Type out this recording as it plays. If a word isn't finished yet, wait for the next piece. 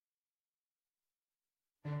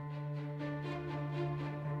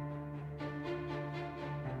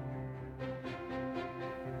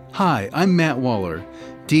Hi, I'm Matt Waller,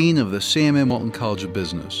 Dean of the Sam M. Walton College of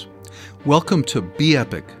Business. Welcome to Be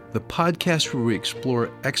Epic, the podcast where we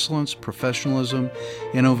explore excellence, professionalism,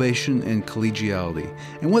 innovation, and collegiality,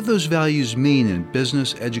 and what those values mean in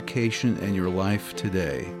business, education, and your life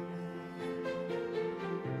today.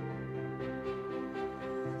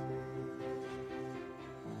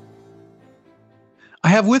 I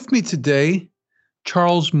have with me today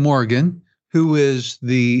Charles Morgan, who is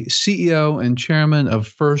the CEO and chairman of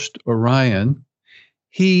First Orion.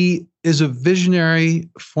 He is a visionary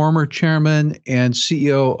former chairman and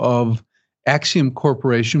CEO of Acxiom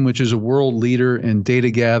Corporation, which is a world leader in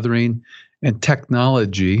data gathering and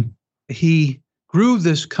technology. He grew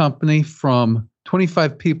this company from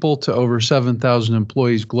 25 people to over 7,000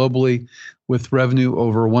 employees globally with revenue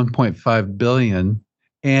over $1.5 billion.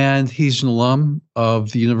 And he's an alum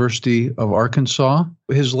of the University of Arkansas.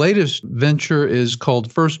 His latest venture is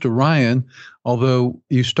called First Orion, although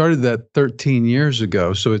you started that 13 years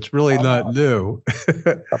ago, so it's really not new.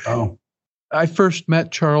 I first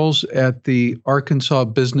met Charles at the Arkansas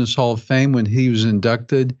Business Hall of Fame when he was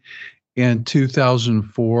inducted in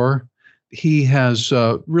 2004. He has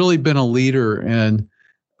really been a leader in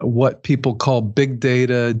what people call big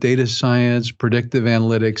data, data science, predictive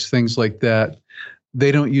analytics, things like that.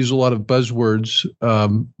 They don't use a lot of buzzwords,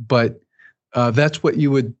 but that's what you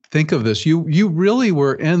would think of this. You really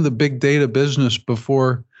were in the big data business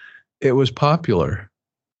before it was popular.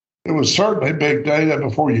 It was certainly big data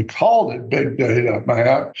before you called it big data,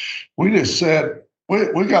 Matt. We just said,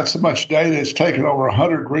 we got so much data, it's taken over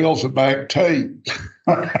 100 reels of bank tape.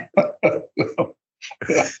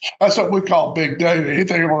 That's what we call big data,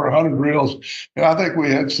 anything over 100 reels. And I think we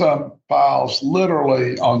had some files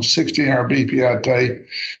literally on 1600 BPI tape.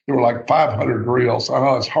 There were like 500 reels. I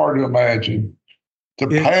know it's hard to imagine. To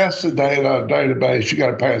pass the data database, you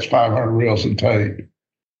got to pass 500 reels of tape.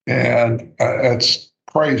 And that's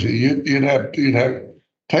crazy. You'd have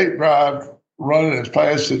tape drive running as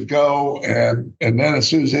fast as go, and then as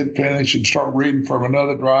soon as it finished, you'd start reading from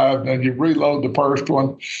another drive, and then you reload the first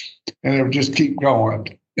one, and it would just keep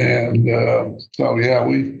going. And so, yeah,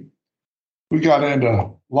 we got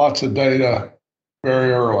into lots of data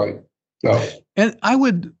very early. So, and I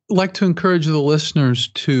would like to encourage the listeners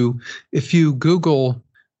to, if you Google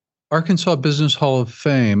Arkansas Business Hall of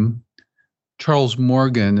Fame, Charles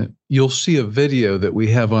Morgan, you'll see a video that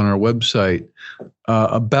we have on our website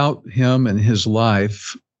about him and his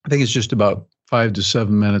life. I think it's just about 5 to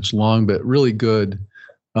 7 minutes long, but really good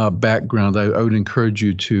background. I would encourage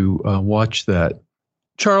you to watch that.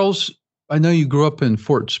 Charles, I know you grew up in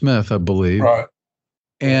Fort Smith, I believe. Right.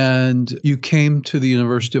 And you came to the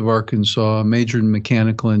University of Arkansas, majored in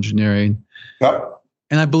mechanical engineering. Yep.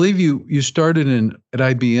 And I believe you started at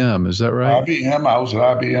IBM, is that right? IBM, I was at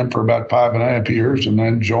IBM for about 5.5 years and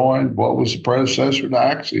then joined what was the predecessor to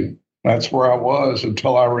Acxiom. That's where I was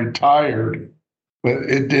until I retired, but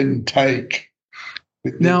it didn't take.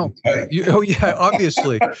 Oh yeah,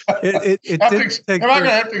 obviously. It didn't take. Am I going to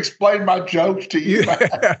have to explain my jokes to you?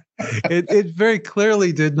 It very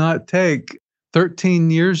clearly did not take. 13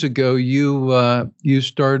 years ago, you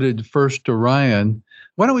started First Orion.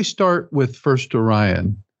 Why don't we start with First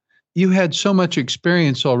Orion? You had so much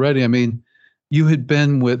experience already. I mean, you had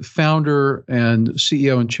been with founder and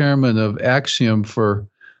CEO and chairman of Acxiom for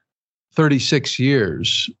 36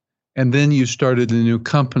 years, and then you started a new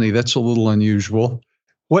company. That's a little unusual.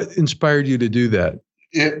 What inspired you to do that?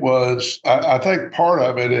 It was, I think part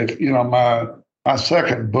of it, my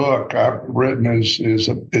second book I've written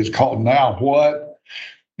is called Now What?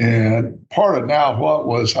 And part of Now What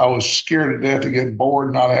was I was scared to death of getting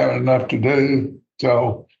bored, not having enough to do.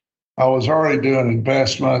 So I was already doing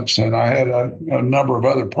investments and I had a number of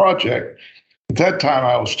other projects. At that time,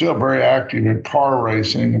 I was still very active in car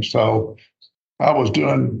racing. And so I was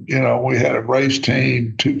doing, we had a race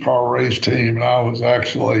team, 2-car race team, and I was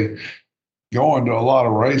actually going to a lot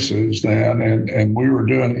of races then. And we were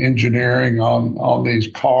doing engineering on these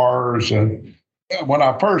cars. And when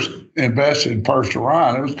I first invested in First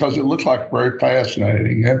Orion, it was because it looked like very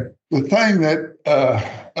fascinating. And the thing that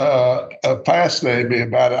fascinated me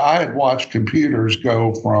about it, I had watched computers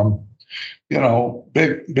go from,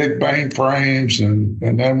 big mainframes,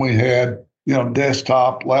 and then we had,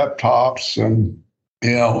 desktop laptops and,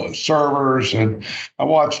 servers. And I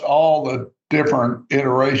watched all the different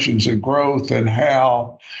iterations of growth and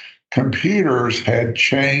how computers had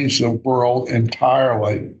changed the world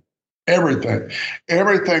entirely. Everything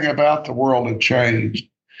about the world had changed.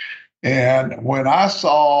 And when I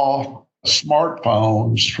saw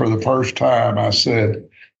smartphones for the first time, I said,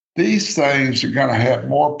 these things are going to have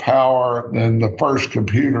more power than the first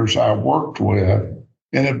computers I worked with.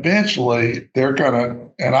 And eventually they're going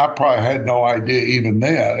to, and I probably had no idea even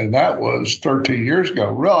then, and that was 13 years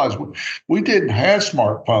ago, realized we didn't have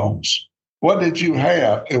smartphones. What did you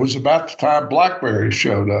have? It was about the time BlackBerry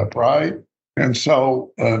showed up, right? And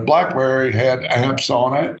so BlackBerry had apps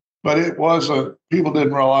on it, but it wasn't, people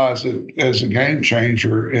didn't realize it as a game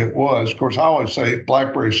changer. It was. Of course, I always say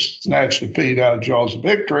BlackBerry snatched the feet out of jaws of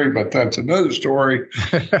victory, but that's another story.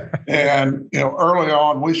 And, early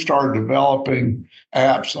on, we started developing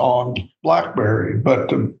apps on BlackBerry.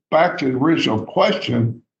 But back to the original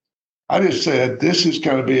question, I just said, this is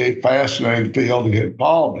going to be a fascinating field to get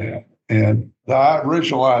involved in. And the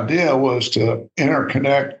original idea was to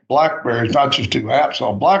interconnect BlackBerries, not just do apps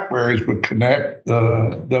on BlackBerries, but connect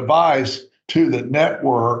the device to the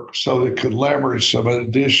network so it could leverage some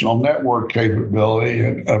additional network capability.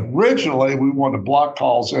 And originally, we wanted to block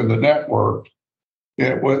calls in the network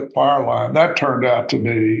with Fireline. That turned out to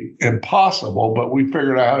be impossible, but we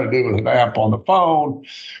figured out how to do it with an app on the phone.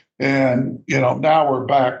 And, now we're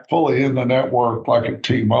back fully in the network like at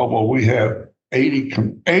T-Mobile. We have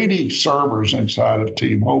 80 servers inside of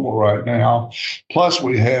T-Mobile right now. Plus,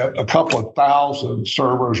 we have a couple of thousand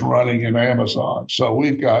servers running in Amazon. So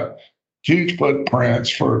we've got huge footprints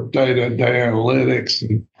for data analytics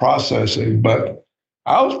and processing. But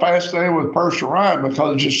I was fascinated with First Orion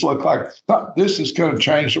because it just looked like this is going to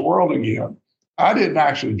change the world again. I didn't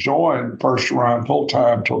actually join First Orion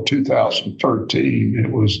full-time until 2013.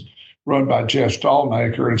 It was run by Jeff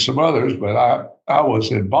Stallnaker and some others, but I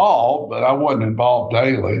was involved, but I wasn't involved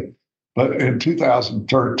daily. But in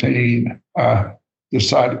 2013, I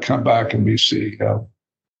decided to come back and be CEO.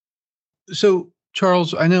 So,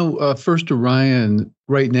 Charles, I know First Orion,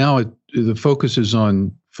 right now, the focus is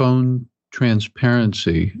on phone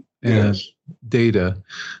transparency and data.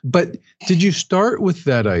 But did you start with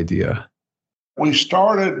that idea? We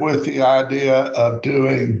started with the idea of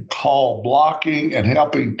doing call blocking and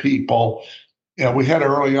helping people. We had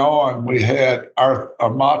early on, we had our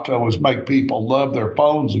motto was make people love their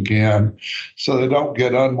phones again so they don't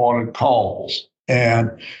get unwanted calls. And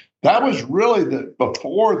that was really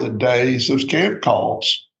before the days of scam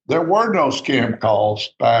calls. There were no scam calls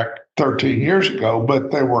back 13 years ago,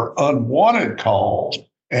 but there were unwanted calls.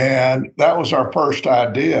 And that was our first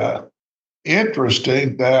idea.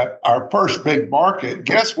 Interesting that our first big market,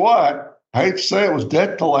 guess what? I hate to say it, was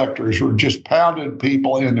debt collectors were just pounding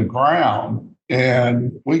people in the ground.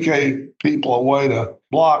 And we gave people a way to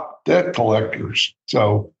block debt collectors.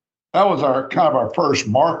 So that was our first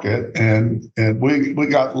market. And we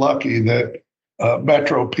got lucky that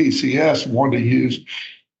Metro PCS wanted to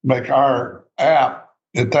make our app.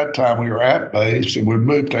 At that time, we were app-based, and we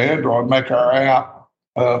moved to Android, make our app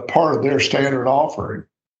part of their standard offering.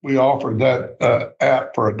 We offered that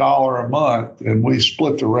app for $1 a month, and we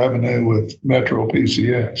split the revenue with Metro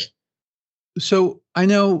PCS. So I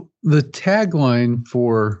know the tagline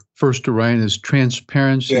for First Orion is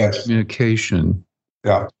transparency and communication.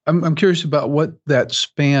 Yeah. I'm curious about what that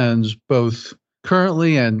spans both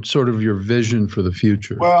currently and sort of your vision for the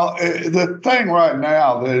future. Well, the thing right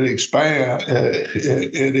now that it expands,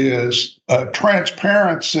 it is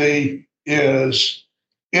transparency is,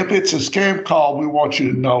 if it's a scam call, we want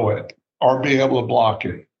you to know it or be able to block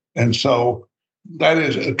it. And so that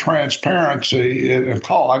is a transparency in a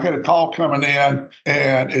call. I get a call coming in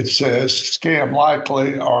and it says scam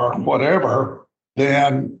likely or whatever,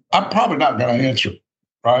 then I'm probably not going to answer,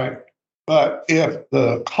 right? But if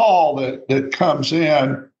the call that comes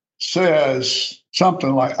in says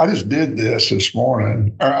something like, I just did this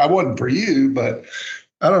morning, or I wasn't for you, but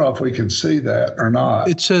I don't know if we can see that or not.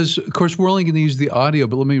 It says, of course, we're only going to use the audio,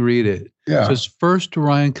 but let me read it. Yeah. It says First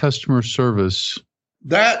Orion customer service.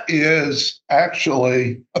 That is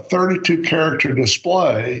actually a 32-character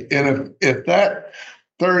display. And if that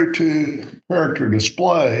 32-character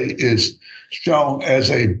display is shown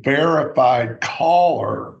as a verified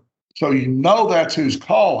caller, so you know that's who's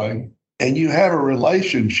calling, and you have a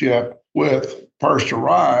relationship with First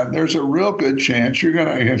Orion, there's a real good chance you're going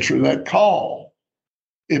to answer that call.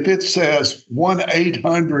 If it says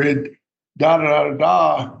 1-800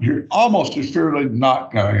 you're almost assuredly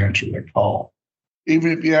not going to answer the call,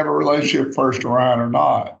 even if you have a relationship with First Orion or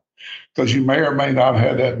not, because you may or may not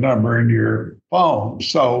have that number in your phone.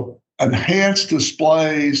 So enhanced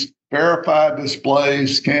displays, verified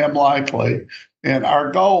displays, scam likely. And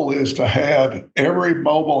our goal is to have every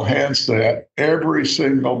mobile handset, every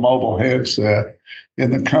single mobile handset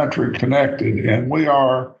in the country connected. And we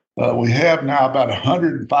have now about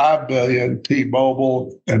 105 billion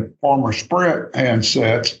T-Mobile and former Sprint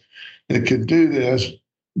handsets that can do this.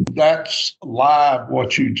 That's live.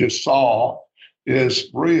 What you just saw is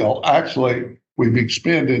real. Actually, we've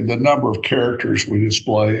expanded the number of characters we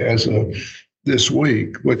display as of this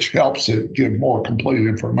week, which helps it give more complete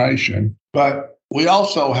information. But we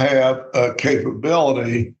also have a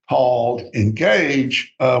capability called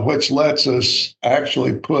Engage, which lets us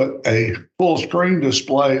actually put a full screen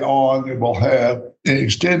display on that will have an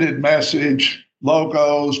extended message,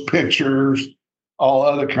 logos, pictures, all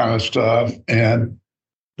other kind of stuff. And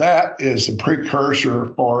that is a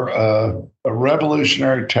precursor for a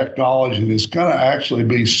revolutionary technology that's going to actually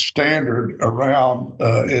be standard around,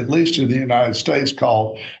 at least in the United States,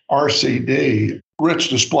 called RCD, Rich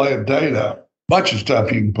Display of Data. Bunch of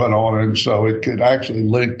stuff you can put on it, so it could actually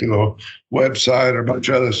link to a website or a bunch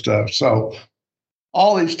of other stuff. So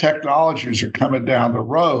all these technologies are coming down the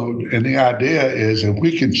road, and the idea is if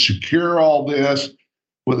we can secure all this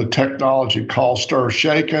with a technology called Stir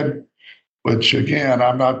Shaken, which again,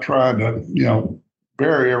 I'm not trying to,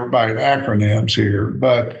 bury everybody in acronyms here,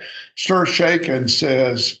 but Stir Shaken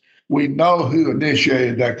says we know who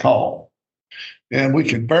initiated that call. And we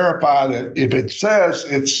can verify that if it says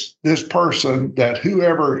it's this person, that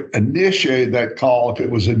whoever initiated that call, if it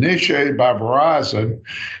was initiated by Verizon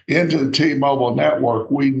into the T-Mobile network,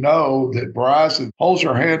 we know that Verizon holds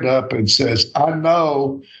her hand up and says, I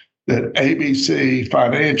know that ABC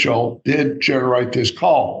Financial did generate this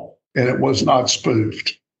call and it was not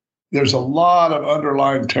spoofed. There's a lot of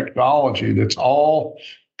underlying technology that's all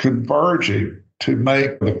converging to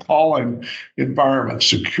make the calling environment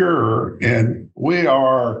secure. And we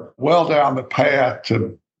are well down the path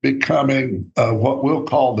to becoming what we'll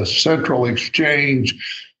call the central exchange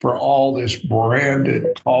for all this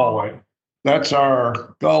branded calling. That's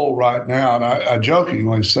our goal right now. And I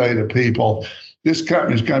jokingly say to people, this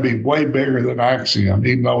company is going to be way bigger than Axiom,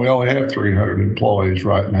 even though we only have 300 employees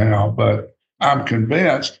right now. But I'm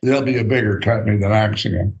convinced they'll be a bigger company than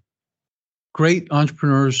Axiom. Great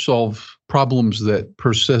entrepreneurs solve problems that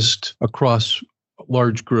persist across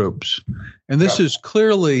large groups. And this is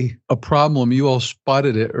clearly a problem. You all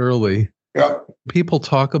spotted it early. Yeah. People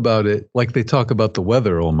talk about it like they talk about the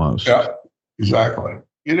weather almost. Yeah, exactly.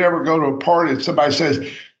 You never go to a party and somebody says,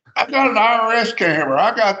 I got an IRS camera,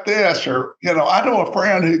 I got this, or, I know a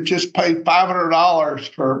friend who just paid $500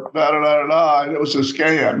 for da-da-da-da-da, and it was a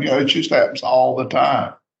scam. It just happens all the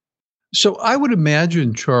time. So I would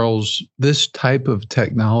imagine, Charles, this type of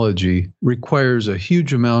technology requires a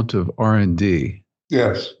huge amount of R&D.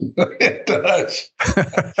 Yes, it does.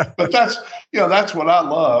 But that's what I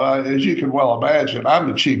love. As you can well imagine, I'm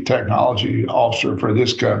the chief technology officer for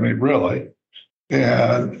this company, really.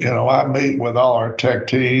 And, I meet with all our tech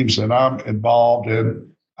teams and I'm involved in,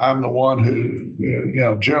 I'm the one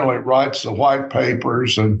who, generally writes the white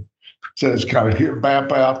papers and says, kind of here,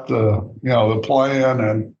 map out the plan.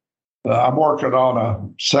 And I'm working on a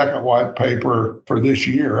second white paper for this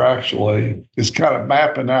year, actually. It's kind of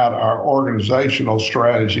mapping out our organizational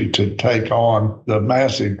strategy to take on the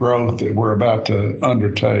massive growth that we're about to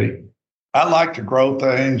undertake. I like to grow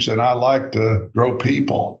things and I like to grow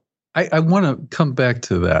people. I want to come back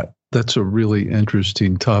to that. That's a really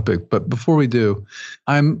interesting topic. But before we do,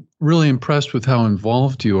 I'm really impressed with how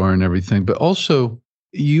involved you are in everything. But also,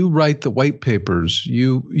 you write the white papers.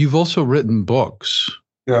 You've also written books.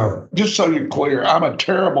 Yeah, just so you're clear, I'm a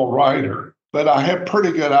terrible writer, but I have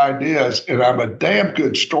pretty good ideas and I'm a damn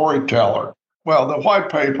good storyteller. Well, the white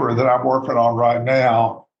paper that I'm working on right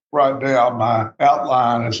now, my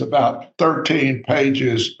outline is about 13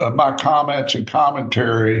 pages of my comments and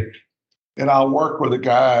commentary. And I'll work with the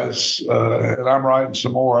guys, and I'm writing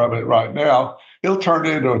some more of it right now. It'll turn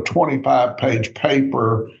into a 25-page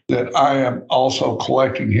paper that I am also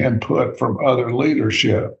collecting input from other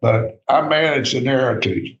leadership, but I manage the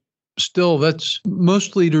narrative. Still,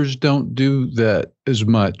 most leaders don't do that as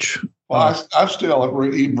much. Well, I've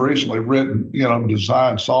still even recently written,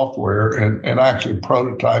 design software and actually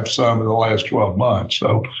prototyped some in the last 12 months.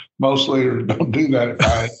 So most leaders don't do that at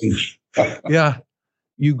my age. Yeah.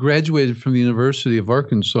 You graduated from the University of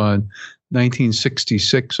Arkansas in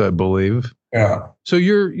 1966, I believe. Yeah. So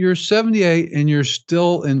you're 78 and you're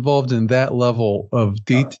still involved in that level of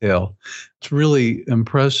detail. It's really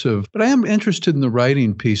impressive. But I am interested in the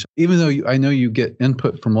writing piece, even though I know you get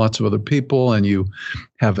input from lots of other people and you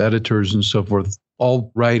have editors and so forth.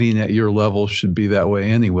 All writing at your level should be that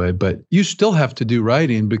way anyway. But you still have to do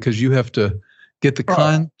writing because you have to get the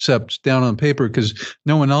concepts down on paper because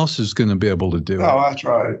no one else is going to be able to do it. Oh, that's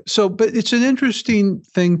right. So, but it's an interesting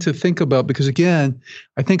thing to think about because, again,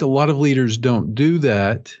 I think a lot of leaders don't do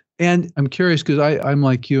that. And I'm curious because I'm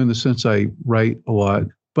like you in the sense I write a lot,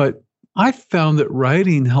 but I found that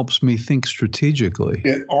writing helps me think strategically.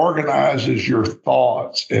 It organizes your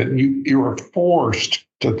thoughts and you are forced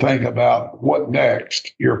to think about what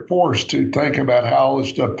next. You're forced to think about how all this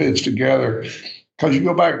stuff fits together because you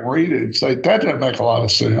go back and read it and say, that doesn't make a lot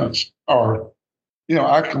of sense. Or,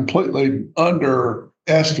 I completely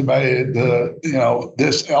underestimated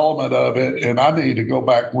this element of it, and I need to go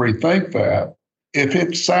back and rethink that. If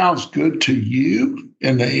it sounds good to you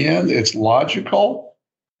in the end, it's logical,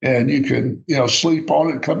 and you can, sleep on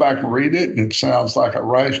it and come back and read it, and it sounds like a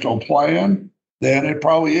rational plan, then it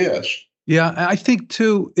probably is. Yeah, I think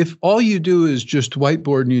too, if all you do is just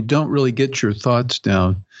whiteboard and you don't really get your thoughts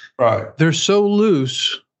down, right, they're so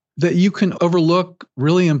loose that you can overlook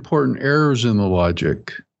really important errors in the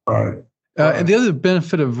logic. Right. And the other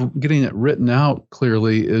benefit of getting it written out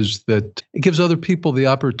clearly is that it gives other people the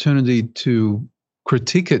opportunity to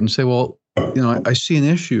critique it and say, well, I see an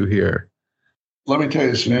issue here. Let me tell you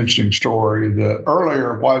an interesting story. The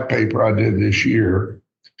earlier white paper I did this year,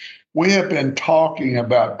 we have been talking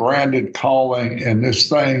about branded calling and this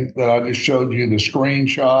thing that I just showed you, the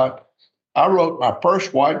screenshot. I wrote my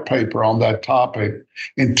first white paper on that topic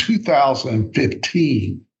in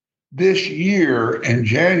 2015. This year in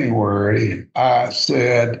January, I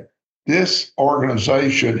said, this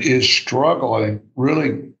organization is struggling,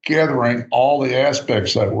 really gathering all the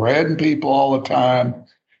aspects that we're adding people all the time.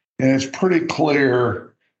 And it's pretty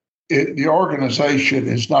clear the organization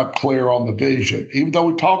is not clear on the vision, even though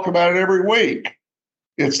we talk about it every week.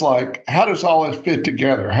 It's like, how does all this fit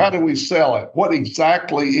together? How do we sell it? What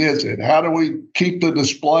exactly is it? How do we keep the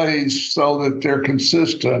displays so that they're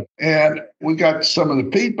consistent? And we got some of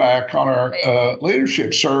the feedback on our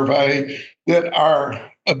leadership survey that our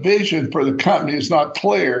vision for the company is not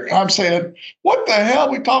clear. I'm saying, what the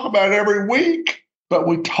hell? We talk about it every week, but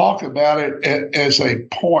we talk about it as a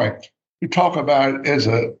point. We talk about it as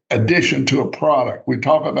an addition to a product. We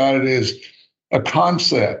talk about it as a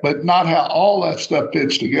concept, but not how all that stuff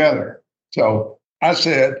fits together. So I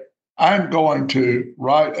said, I'm going to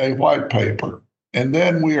write a white paper, and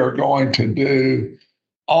then we are going to do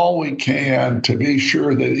all we can to be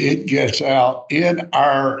sure that it gets out in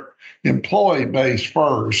our employee base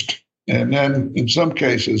first, and then in some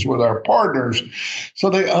cases with our partners, so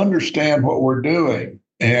they understand what we're doing.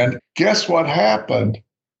 And guess what happened?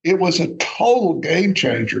 It was a total game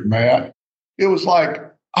changer, Matt. It was like,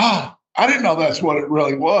 I didn't know that's what it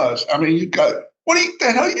really was. I mean, what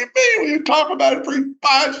the hell you mean? You talk about it for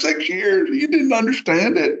 5-6 years. You didn't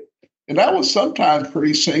understand it. And that was sometimes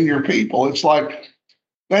pretty senior people. It's like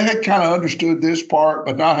they had kind of understood this part,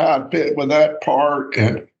 but not how it fit with that part.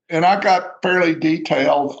 And I got fairly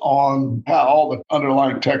detailed on how all the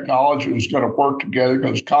underlying technology was going to work together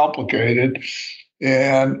because it's complicated.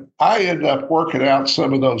 And I ended up working out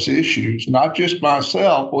some of those issues, not just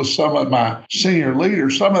myself, with some of my senior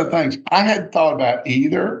leaders, some of the things I hadn't thought about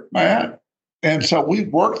either, Matt. And so we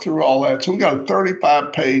worked through all that. So we got a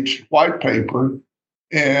 35-page white paper.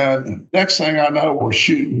 And next thing I know, we're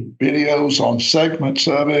shooting videos on segments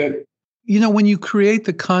of it. When you create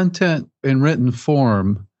the content in written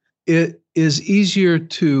form, it is easier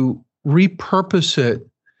to repurpose it.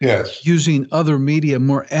 Yes. Using other media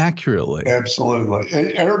more accurately.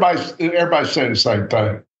 Absolutely. Everybody's saying the same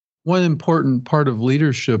thing. One important part of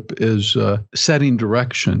leadership is setting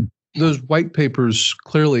direction. Those white papers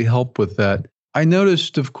clearly help with that. I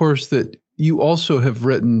noticed, of course, that you also have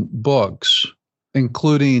written books,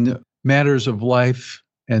 including Matters of Life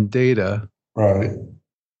and Data. Right.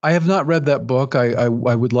 I have not read that book. I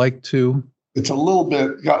would like to. It's got a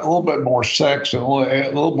little bit more sex and a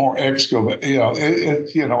little more excavate.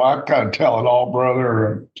 I kind of tell it all, brother.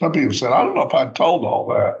 And some people said, I don't know if I told all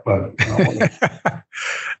that, but.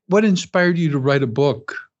 What inspired you to write a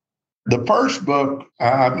book? The first book,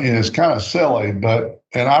 it's kind of silly,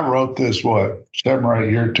 and I wrote this, 7 or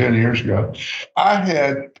 8 years, 10 years ago. I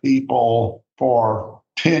had people for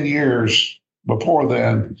 10 years before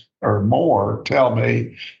then or more tell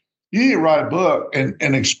me, you need to write a book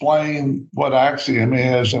and explain what Acxiom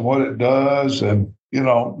is and what it does. And,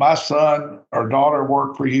 my son or daughter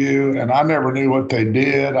worked for you, and I never knew what they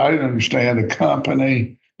did. I didn't understand the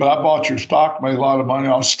company, but I bought your stock, made a lot of money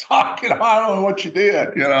on stock. I don't know what you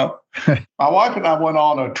did, My wife and I went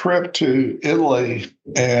on a trip to Italy,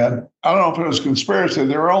 and I don't know if it was a conspiracy.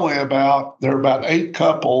 There were about 8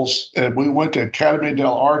 couples, and we went to Academy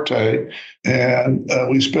dell'Arte, and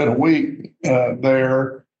we spent a week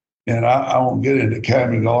there. And I won't get into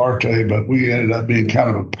Academy dell'Arte, but we ended up being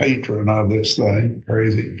kind of a patron of this thing.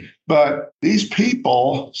 Crazy. But these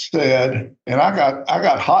people said, and I got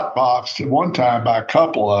hotboxed at one time by a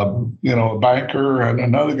couple of them, a banker and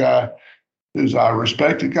another guy who's I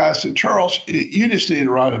respected guy said, Charles, you just need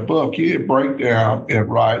to write a book. You need to break down and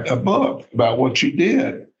write a book about what you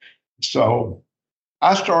did. So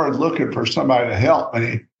I started looking for somebody to help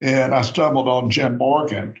me, and I stumbled on Jim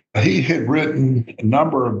Morgan. He had written a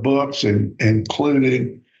number of books,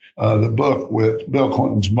 including the book with Bill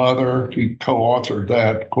Clinton's mother. He co-authored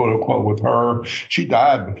that, quote unquote, with her. She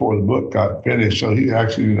died before the book got finished, so he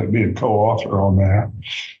actually ended up being co-author on that.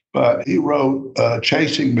 But he wrote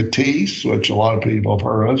Chasing Matisse, which a lot of people have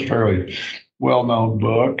heard of. It's a fairly well-known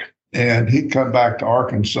book. And he'd come back to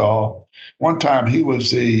Arkansas. One time he was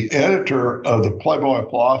the editor of the Playboy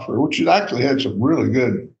Philosopher, which actually had some really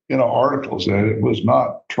good, articles in it. It was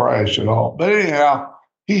not trash at all. But anyhow,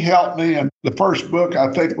 he helped me. And the first book,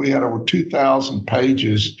 I think we had over 2,000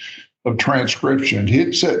 pages of transcription.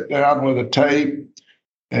 He'd sit down with a tape,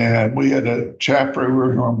 and we had a chapter we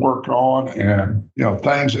were going to work on and,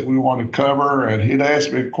 things that we wanted to cover. And he'd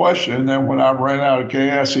ask me a question. And then when I ran out of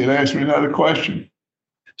gas, he'd ask me another question.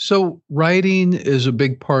 So writing is a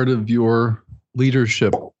big part of your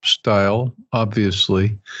leadership style,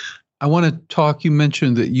 obviously. I want to talk, you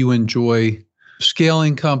mentioned that you enjoy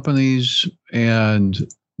scaling companies and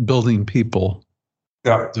building people,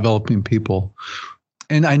 developing people.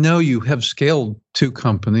 And I know you have scaled 2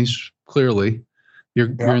 companies, clearly. You're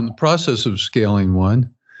in the process of scaling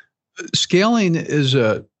one. Scaling is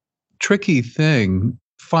a tricky thing,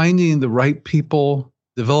 finding the right people,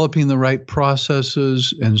 developing the right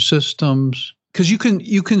processes and systems, because you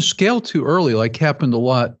can scale too early, like happened a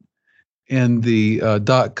lot in the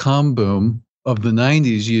dot-com boom of the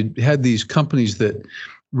 90s. You had these companies that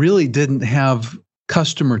really didn't have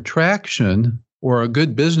customer traction or a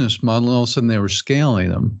good business model, and all of a sudden they were scaling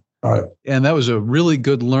them. Right. And that was a really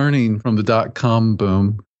good learning from the dot-com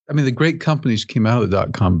boom. I mean, the great companies came out of the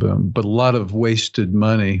dot-com boom, but a lot of wasted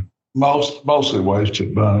money. Mostly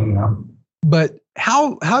wasted money, yeah. But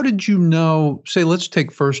how did you know, say, let's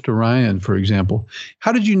take First Orion, for example.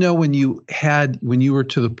 How did you know when you were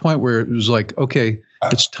to the point where it was like, okay,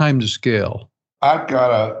 it's time to scale? I've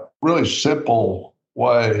got a really simple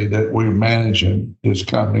way that we're managing this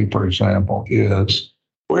company, for example, is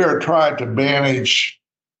we are trying to manage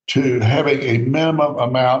to having a minimum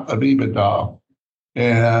amount of EBITDA.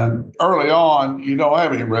 And early on, you don't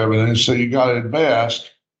have any revenue, so you got to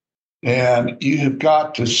invest. And you have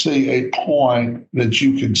got to see a point that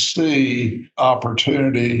you can see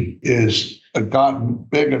opportunity is gotten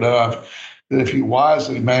big enough that if you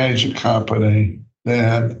wisely manage a company,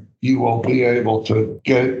 then you will be able to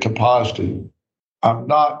get it to positive. I'm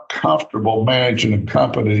not comfortable managing a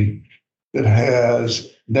company that has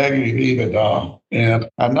negative EBITDA. And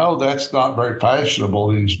I know that's not very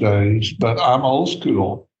fashionable these days, but I'm old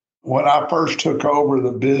school. When I first took over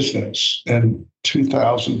the business in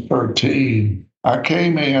 2013, I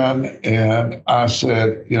came in and I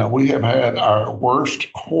said, we have had our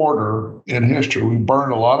worst quarter in history. We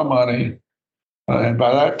burned a lot of money. And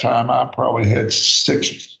by that time, I probably had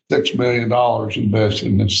 $6 million invested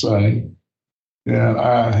in this thing. And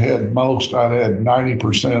I'd had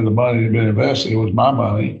 90% of the money that had been invested. It was my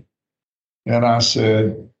money. And I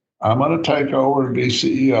said, I'm going to take over and be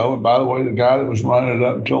CEO. And by the way, the guy that was running it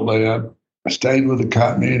up until then stayed with the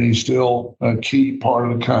company, and he's still a key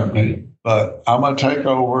part of the company. But I'm going to take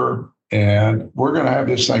over, and we're going to have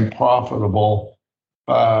this thing profitable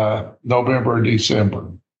by November or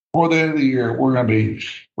December. Before the end of the year, we're going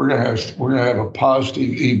to have a positive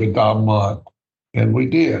EBITDA month, and we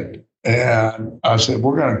did. And I said,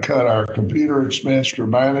 we're going to cut our computer expense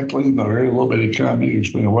dramatically. The very little bitty company is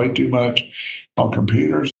spending way too much on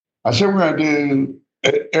computers. I said, we're going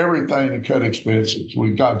to do everything to cut expenses.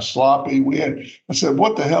 We got sloppy. I said,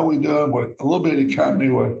 what the hell are we doing with a little bitty company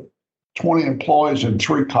with 20 employees and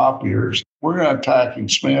 3 copiers? We're going to attack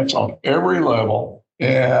expense on every level.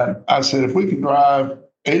 And I said, if we can drive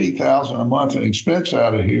 $80,000 a month in expense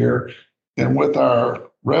out of here, and with our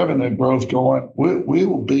revenue growth going, we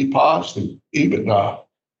will be positive EBITDA.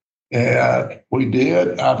 And we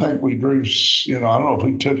did. I think we drew, I don't know if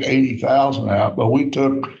we took 80,000 out, but we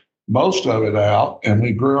took most of it out, and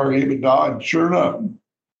we grew our EBITDA. And sure enough,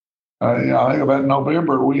 I think about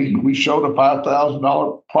November, we showed a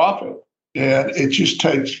 $5,000 profit. And it just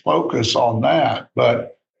takes focus on that.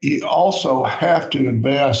 But you also have to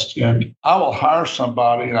invest in, I will hire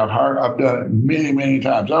somebody, and I've done it many, many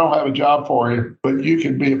times. I don't have a job for you, but you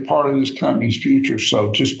can be a part of this company's future.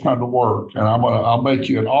 So just come to work, and I'll make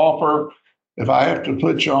you an offer. If I have to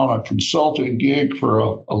put you on a consulting gig for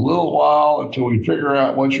a little while until we figure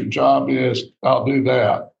out what your job is, I'll do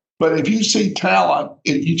that. But if you see talent,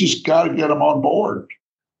 you just got to get them on board.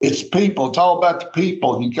 It's people. It's all about the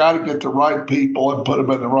people. You got to get the right people and put them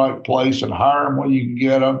in the right place and hire them when you can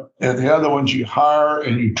get them. And the other ones you hire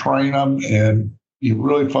and you train them, and you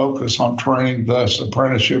really focus on training, thus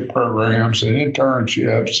apprenticeship programs and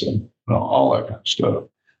internships and all that kind of stuff.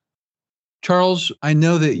 Charles, I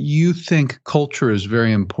know that you think culture is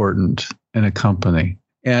very important in a company,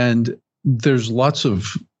 and there's lots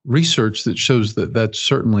of research that shows that that's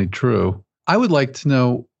certainly true. I would like to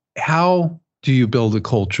know, how do you build a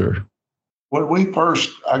culture? When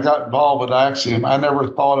I got involved with Axiom, I never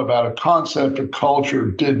thought about a concept of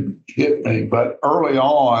culture, didn't hit me. But early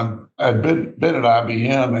on, I'd been at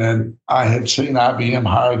IBM, and I had seen IBM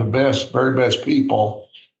hire the very best people.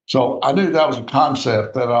 So I knew that was a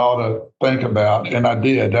concept that I ought to think about, and I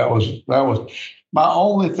did. That was my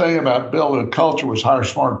only thing about building a culture, was hire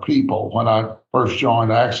smart people. When I first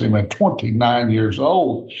joined Axiom at 29 years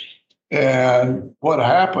old. And what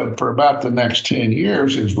happened for about the next 10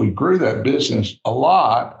 years is we grew that business a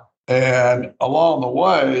lot. And along the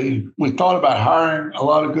way, we thought about hiring a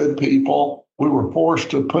lot of good people. We were forced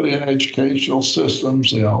to put in educational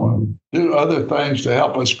systems, and do other things to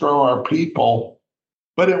help us grow our people.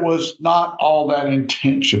 But it was not all that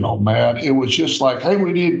intentional, man. It was just like, hey,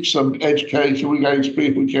 we need some education. We got these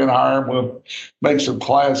people, we can't hire them. We'll make some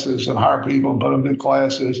classes and hire people and put them in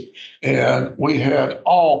classes. And we had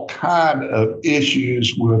all kind of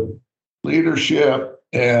issues with leadership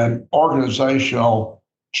and organizational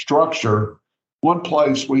structure. One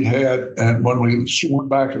place we had, and when we went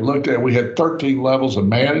back and looked at it, we had 13 levels of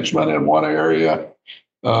management in one area.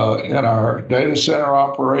 In our data center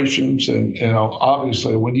operations. And,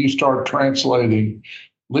 obviously, when you start translating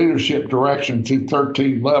leadership direction through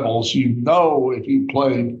 13 levels, if you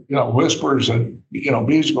play, whispers and,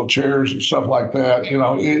 musical chairs and stuff like that,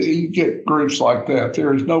 you get groups like that.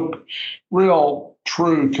 There is no real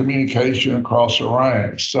true communication across the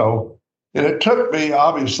ranks. So, and it took me,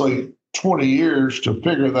 obviously, 20 years to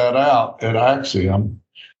figure that out at Axiom.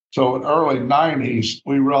 So in the early 90s,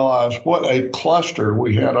 we realized what a cluster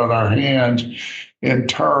we had on our hands in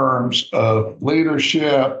terms of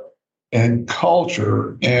leadership and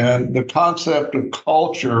culture. And the concept of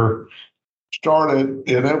culture started,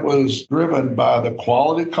 and it was driven by the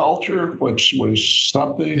quality culture, which was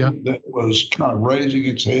something that was kind of raising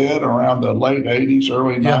its head around the late 80s,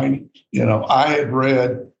 early 90s. I had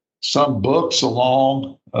read some books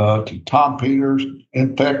along to Tom Peters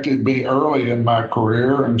infected me early in my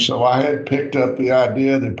career. And so I had picked up the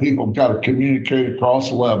idea that people got to communicate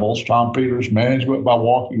across levels. Tom Peters' Management by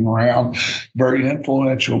Walking Around, very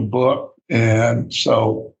influential book. And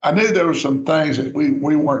so I knew there were some things that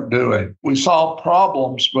we weren't doing. We solved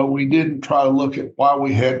problems, but we didn't try to look at why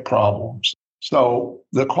we had problems. So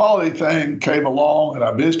the quality thing came along, and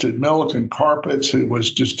I visited Milliken Carpets, who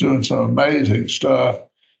was just doing some amazing stuff.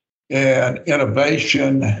 And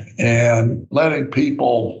innovation and letting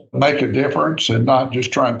people make a difference and not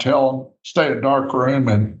just try and tell them, stay in a dark room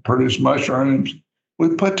and produce mushrooms.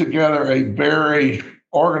 We put together a very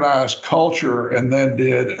organized culture and then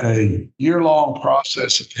did a year-long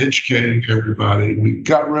process of educating everybody. We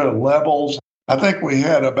got rid of levels. I think we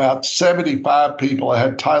had about 75 people that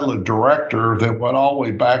had title of director that went all the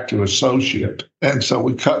way back to associate. And so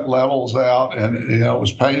we cut levels out, and it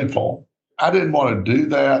was painful. I didn't want to do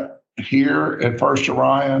that here at First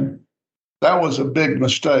Orion. That was a big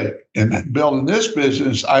mistake. In building this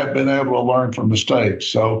business, I've been able to learn from mistakes.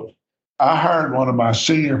 So I hired one of my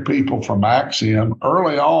senior people from Axiom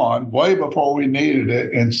early on, way before we needed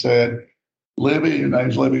it, and said, Libby, her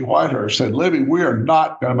name's Libby Whitehurst, said, Libby, we are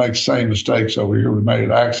not going to make the same mistakes over here we made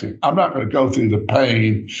at Axiom. I'm not going to go through the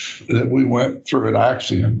pain that we went through at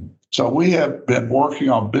Axiom. So we have been working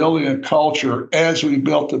on building a culture as we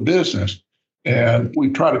built the business. And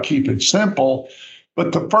we try to keep it simple.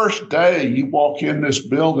 But the first day you walk in this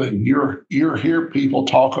building, you're hear people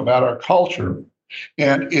talk about our culture.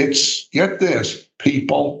 And it's, get this,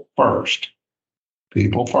 people first.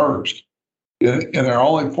 People first. And there are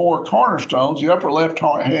only 4 cornerstones. The upper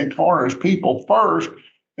left-hand corner is people first.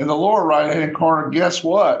 And the lower right-hand corner, guess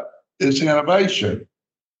what? Is innovation.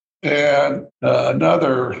 And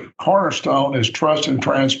another cornerstone is trust and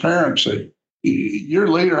transparency. Your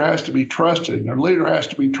leader has to be trusted, and your leader has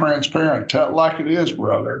to be transparent. Tell it like it is,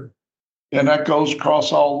 brother. And that goes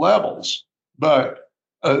across all levels. But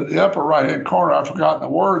the upper right-hand corner, I've forgotten the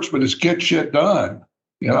words, but it's get shit done.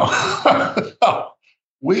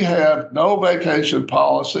 We have no vacation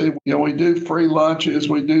policy. We do free lunches.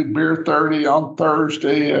 We do beer 30 on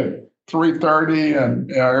Thursday at 3:30,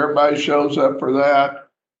 and everybody shows up for that.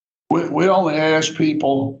 We only ask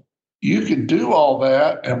people, you can do all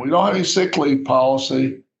that, and we don't have any sick leave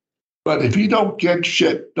policy, but if you don't get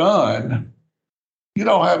shit done, you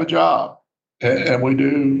don't have a job. And we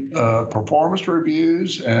do performance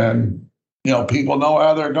reviews, and People know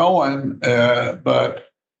how they're going, but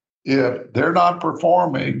if they're not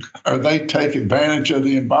performing or they take advantage of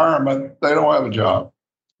the environment, they don't have a job.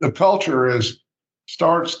 The culture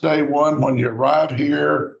starts day one when you arrive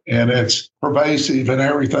here, and it's pervasive in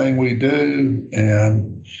everything we do.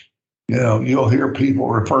 And, you'll hear people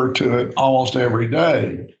refer to it almost every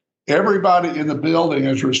day. Everybody in the building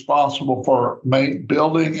is responsible for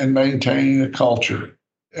building and maintaining a culture.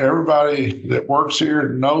 Everybody that works here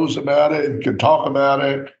knows about it and can talk about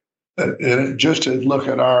it. And just to look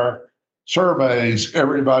at our surveys,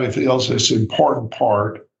 everybody feels it's an important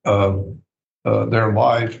part of their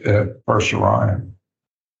life at First Orion.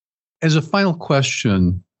 As a final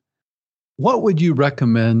question, what would you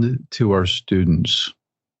recommend to our students?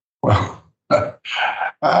 Well,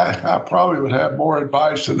 I probably would have more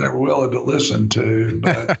advice than they're willing to listen to.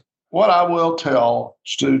 But what I will tell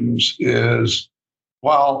students is,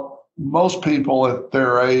 while most people at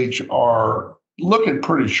their age are looking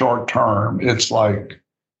pretty short term, it's like,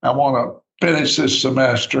 I want to finish this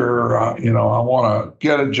semester. I want to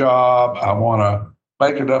get a job. I want to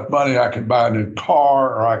make enough money I can buy a new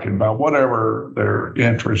car, or I can buy whatever they're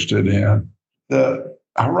interested in. The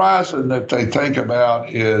horizon that they think about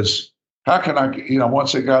is, how can I,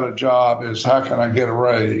 once they got a job, is how can I get a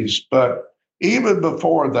raise? But even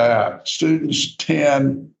before that, students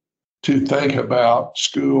tend to think about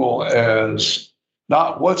school as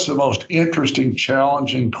not what's the most interesting,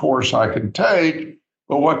 challenging course I can take,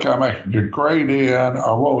 but what can I make a good grade in,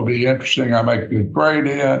 or what would be interesting I make a good grade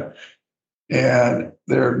in. And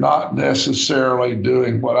they're not necessarily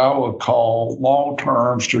doing what I would call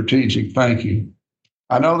long-term strategic thinking.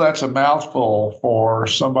 I know that's a mouthful for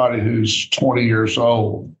somebody who's 20 years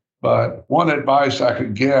old, but one advice I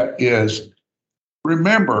could get is,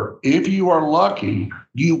 remember, if you are lucky,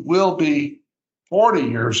 you will be 40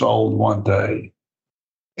 years old one day.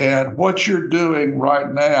 And what you're doing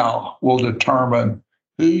right now will determine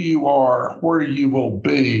who you are, where you will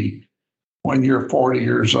be when you're 40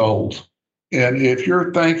 years old. And if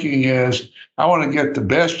your thinking is, I want to get the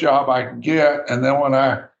best job I can get, and then when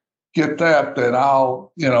I get that, then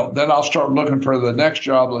I'll start looking for the next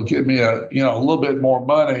job that'll give me a little bit more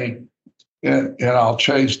money, and I'll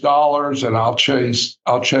chase dollars and I'll chase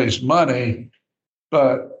money,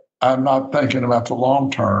 but I'm not thinking about the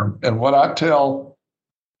long term. And what I tell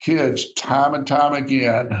kids time and time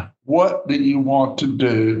again, what do you want to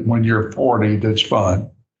do when you're 40 that's fun,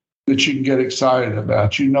 that you can get excited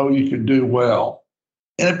about, you can do well?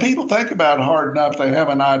 And if people think about it hard enough, they have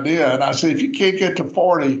an idea. And I say, if you can't get to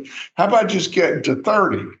 40, how about just getting to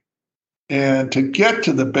 30? And to get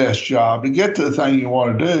to the best job, to get to the thing you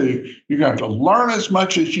want to do, you're going to have to learn as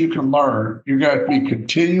much as you can learn. You're going to be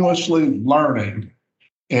continuously learning.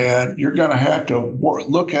 And you're going to have to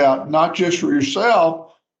look out not just for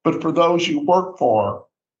yourself, but for those you work for.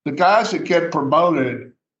 The guys that get promoted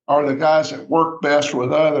are the guys that work best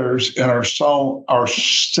with others and are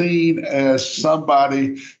seen as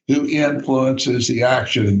somebody who influences the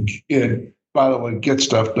action and, by the way, get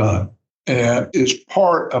stuff done. And is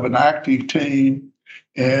part of an active team.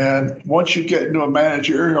 And once you get into a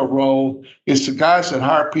managerial role, it's the guys that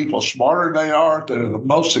hire people smarter than they are that are the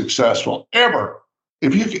most successful ever.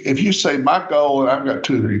 If you say my goal, and I've got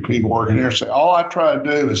 2 or 3 people working here, say all I try to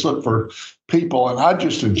do is look for people, and I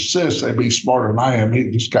just insist they be smarter than I am.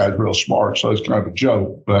 This guy's real smart, so it's kind of a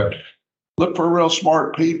joke, but look for real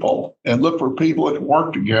smart people and look for people that can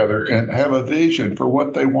work together and have a vision for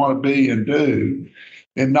what they want to be and do,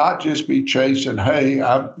 and not just be chasing, hey,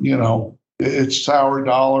 it's salary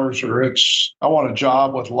dollars, or I want a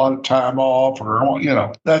job with a lot of time off,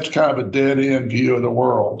 or that's kind of a dead end view of the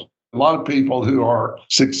world. A lot of people who are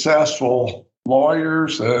successful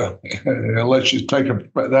lawyers, let's just take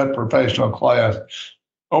that professional class.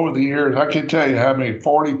 Over the years, I can tell you how many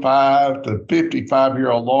 45 to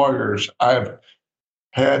 55-year-old lawyers I've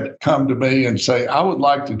had come to me and say, I would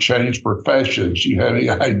like to change professions. You have any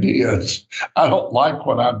ideas? I don't like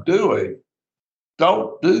what I'm doing.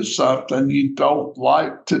 Don't do something you don't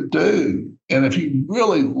like to do. And if you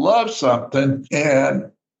really love something and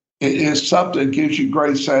it is something that gives you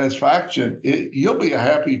great satisfaction, you'll be a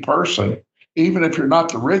happy person. Even if you're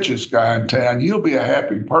not the richest guy in town, you'll be a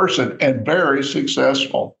happy person and very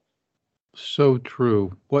successful. So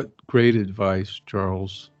true. What great advice,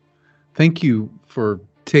 Charles. Thank you for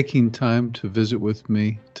taking time to visit with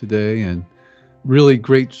me today, and really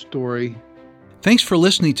great story. Thanks for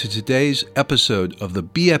listening to today's episode of the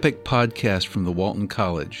Be Epic podcast from the Walton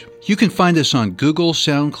College. You can find us on Google,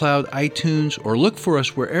 SoundCloud, iTunes, or look for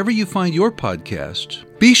us wherever you find your podcasts.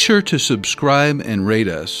 Be sure to subscribe and rate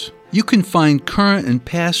us. You can find current and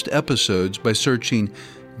past episodes by searching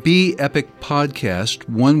Be Epic Podcast,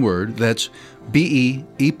 one word. That's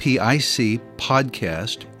BEEPIC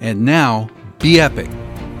Podcast. And now, be epic.